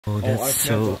Oh, that's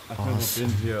so I've never awesome.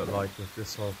 been here like with this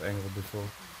sort of angle before.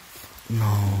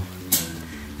 No.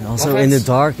 And also in the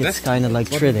dark, it's kind of like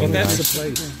thrilling. But that's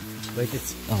right? the place. Like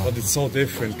but it's so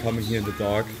different coming here in the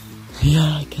dark.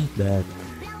 Yeah, I get that.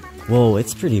 Whoa,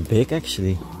 it's pretty big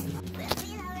actually.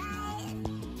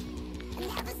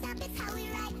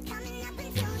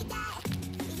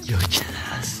 Yo,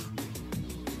 jealous.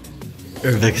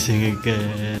 URBEXing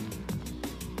again.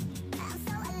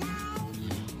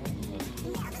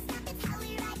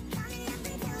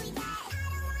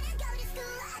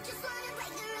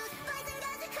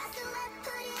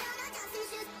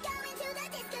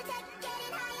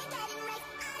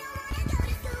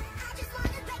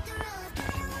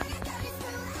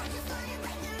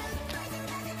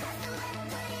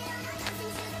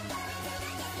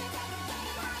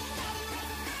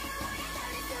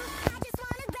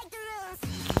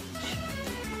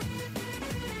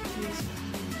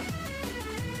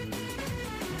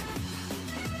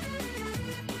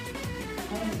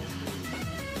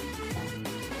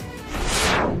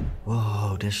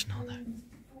 Whoa, there's another.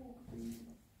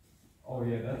 Oh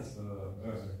yeah, that's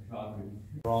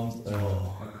around at the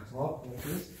top like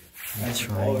this. That's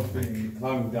and right. all have been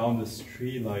climbing down this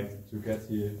tree like to get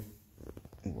here.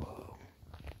 Whoa.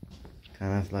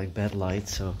 Kind of like bad light,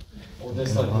 so. Oh,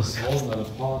 there's like this whole other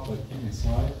part like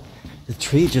inside. The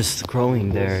tree just growing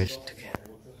there is together.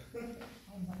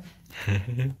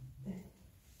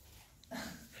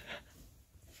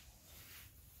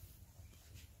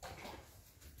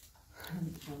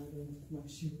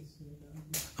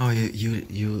 Oh,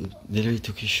 you literally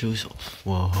took your shoes off.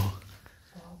 Whoa.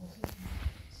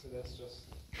 So that's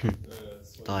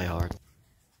just Die hard.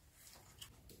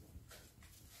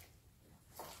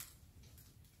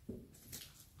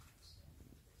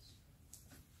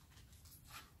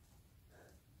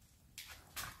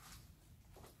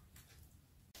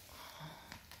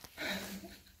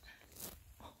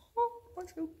 Oh,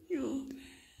 so cute.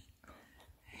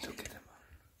 look at him.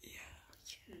 Yeah.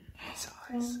 His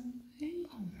eyes.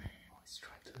 Oh man. Oh, he's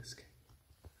trying to escape.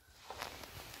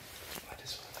 Why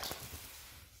this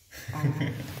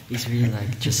one? He's really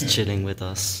like just chilling with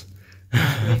us.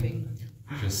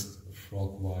 Just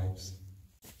frog vibes.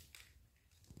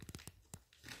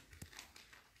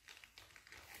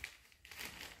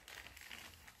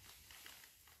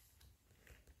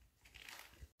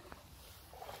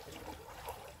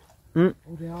 Mm.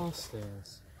 Oh, there are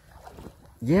stairs.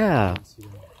 Yeah.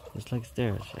 It's like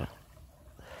stairs, yeah.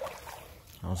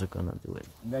 I was gonna do it.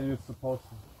 And then you're supposed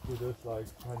to do this like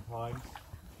 10 times.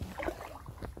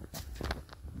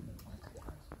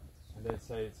 And they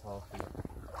say it's healthy.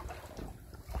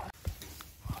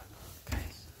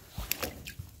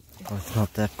 Oh, it's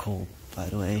not that cold, by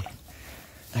the way.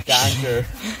 Ganker.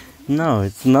 No,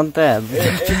 it's not that.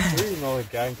 It's really not a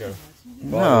ganker.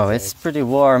 No, it's pretty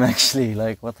warm actually.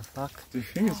 Like, what the fuck? Do you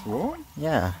think it's warm?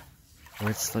 Yeah. Or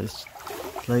it's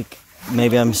like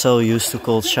maybe I'm so used to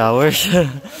cold showers.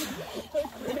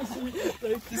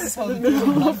 This is how the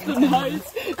middle of the night.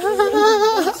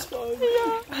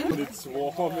 It's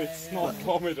warm, it's not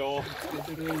warm at all.